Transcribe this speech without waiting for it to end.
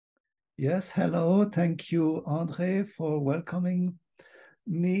Yes, hello. Thank you, Andre, for welcoming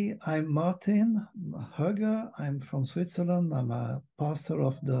me. I'm Martin Höger. I'm from Switzerland. I'm a pastor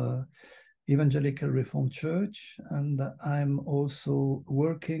of the Evangelical Reformed Church, and I'm also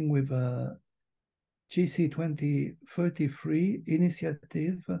working with a GC 2033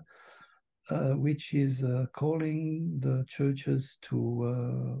 initiative, which is calling the churches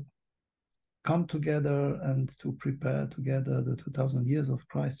to come together and to prepare together the 2000 years of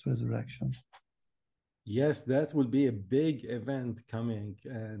Christ's resurrection. Yes, that will be a big event coming,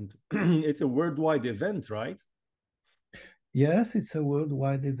 and it's a worldwide event, right? Yes, it's a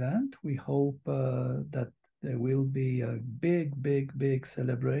worldwide event. We hope that there will be a big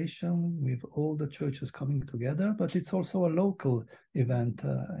celebration with all the churches coming together, but it's also a local event.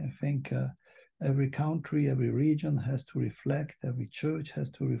 I think every country, every region has to reflect, every church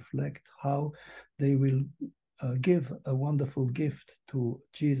has to reflect how they will give a wonderful gift to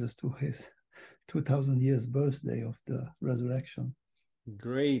Jesus, to his 2000 years birthday of the resurrection.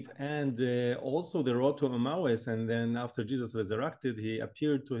 Great. And also the road to Emmaus. And then after Jesus resurrected, he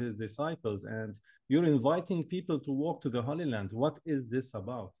appeared to his disciples. And you're inviting people to walk to the Holy Land. What is this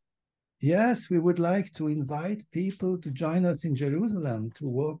about? Yes, we would like to invite people to join us in Jerusalem to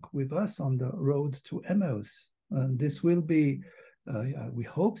walk with us on the road to Emmaus. And this will be, yeah, we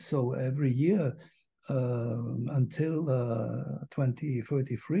hope so, every year until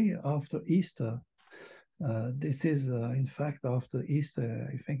 2033 after Easter. This is, in fact, after Easter.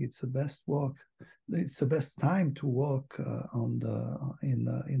 I think it's the best walk. It's the best time to walk on the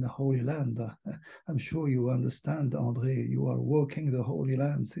in the Holy Land. I'm sure you understand, Andre. You are walking the Holy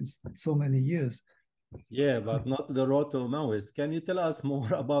Land since so many years. Yeah, but not the road to Emmaus. Can you tell us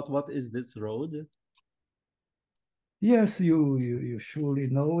more about what is this road? Yes, you surely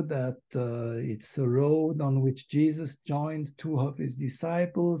know that it's a road on which Jesus joined two of his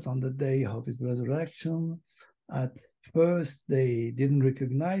disciples on the day of his resurrection. At first, they didn't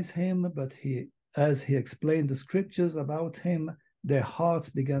recognize him, but as he explained the scriptures about him, their hearts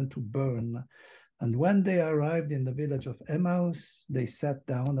began to burn. And when they arrived in the village of Emmaus, they sat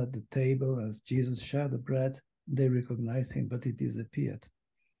down at the table as Jesus shared the bread. They recognized him, but he disappeared.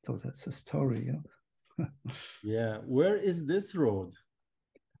 So that's the story. Yeah, where is this road?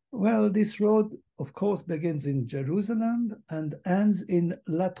 Well, this road, of course, begins in Jerusalem and ends in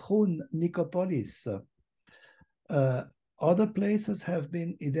Latrun, Nicopolis. Uh, Other places have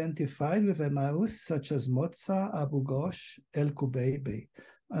been identified with Emmaus, such as Motza, Abu Ghosh, El Kubeibe,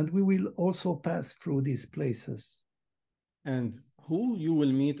 and we will also pass through these places. And who you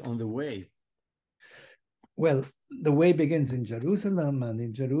will meet on the way? Well, the way begins in Jerusalem, and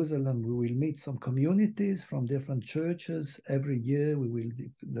in Jerusalem we will meet some communities from different churches. Every year we will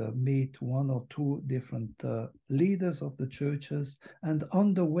meet one or two different leaders of the churches, and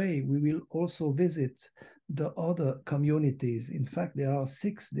on the way we will also visit the other communities. In fact, there are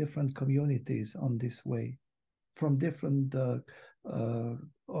 6 different communities on this way from different uh,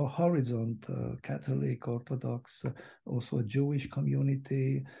 horizon, Catholic, Orthodox, also a Jewish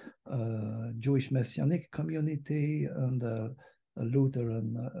community, Jewish Messianic community, and a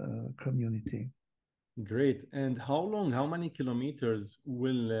Lutheran community. Great. And how long, how many kilometers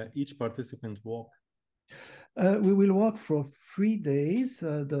will each participant walk? We will walk for 3 days.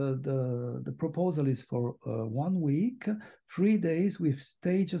 The proposal is for 1 week, 3 days with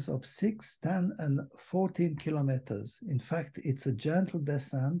stages of 6, 10, and 14 kilometers. In fact, it's a gentle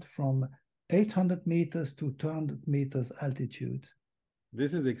descent from 800 meters to 200 meters altitude.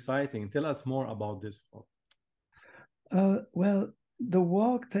 This is exciting. Tell us more about this walk. Well, the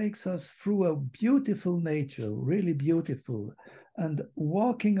walk takes us through a beautiful nature, really beautiful. And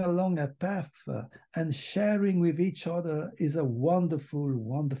walking along a path and sharing with each other is a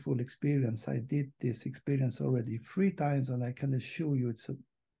wonderful experience. I did this experience already 3 times, and I can assure you it's a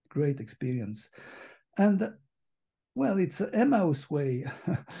great experience. And well, it's an Emmaus way.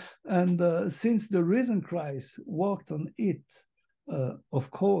 And since the risen Christ walked on it,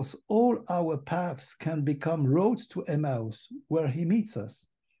 of course, all our paths can become roads to Emmaus where he meets us.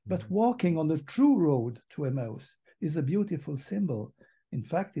 But walking on the true road to Emmaus is a beautiful symbol. In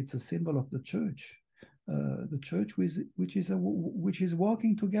fact, it's a symbol of the church which is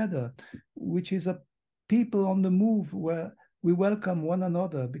walking together, which is a people on the move where we welcome one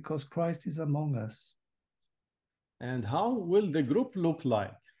another because Christ is among us. And how will the group look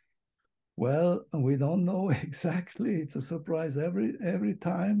like? Well, we don't know exactly. It's a surprise every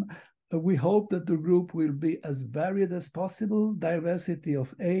time. We hope that the group will be as varied as possible, diversity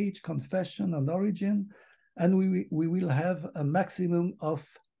of age, confession, and origin, and we will have a maximum of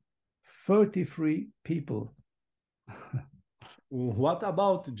 33 people. What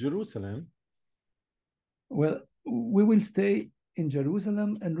about Jerusalem? Well, we will stay in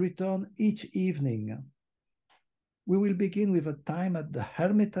Jerusalem and return each evening. We will begin with a time at the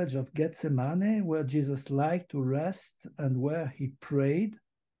Hermitage of Gethsemane, where Jesus liked to rest and where he prayed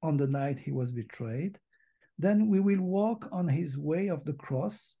on the night he was betrayed. Then we will walk on his way of the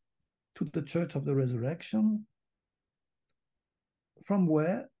cross to the Church of the Resurrection, from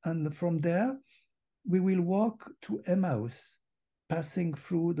there we will walk to Emmaus, passing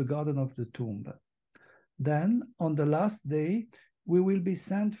through the garden of the tomb. Then on the last day, we will be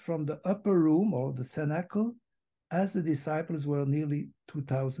sent from the upper room or the cenacle, as the disciples were nearly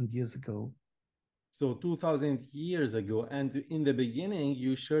 2,000 years ago. So 2000 years ago. And in the beginning,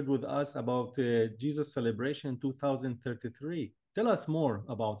 you shared with us about Jesus celebration 2033. Tell us more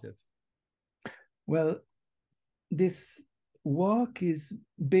about it. Well, this work is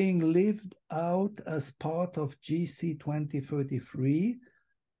being lived out as part of GC 2033.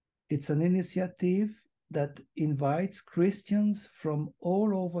 It's an initiative that invites Christians from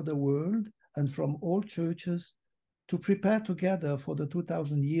all over the world and from all churches to prepare together for the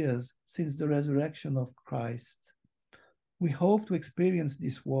 2000 years since the resurrection of Christ. We hope to experience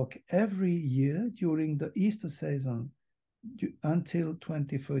this work every year during the Easter season until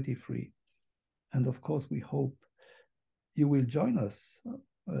 2033. And of course, we hope you will join us.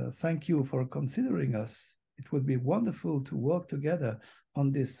 Thank you for considering us. It would be wonderful to work together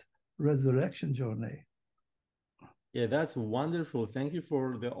on this resurrection journey. Yeah, that's wonderful. Thank you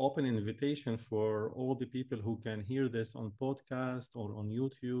for the open invitation for all the people who can hear this on podcast or on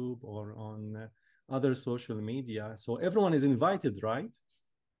YouTube or on other social media. So everyone is invited, right?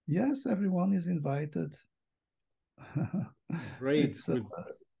 Yes, everyone is invited. Great.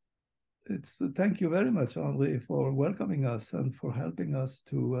 Thank you very much, Henri, for welcoming us and for helping us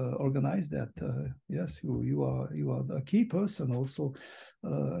to organize that. Yes, you are a key person also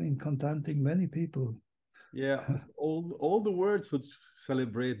in contacting many people. Yeah, all the words would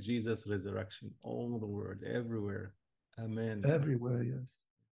celebrate Jesus' resurrection. All the words, everywhere. Amen. Everywhere, yes.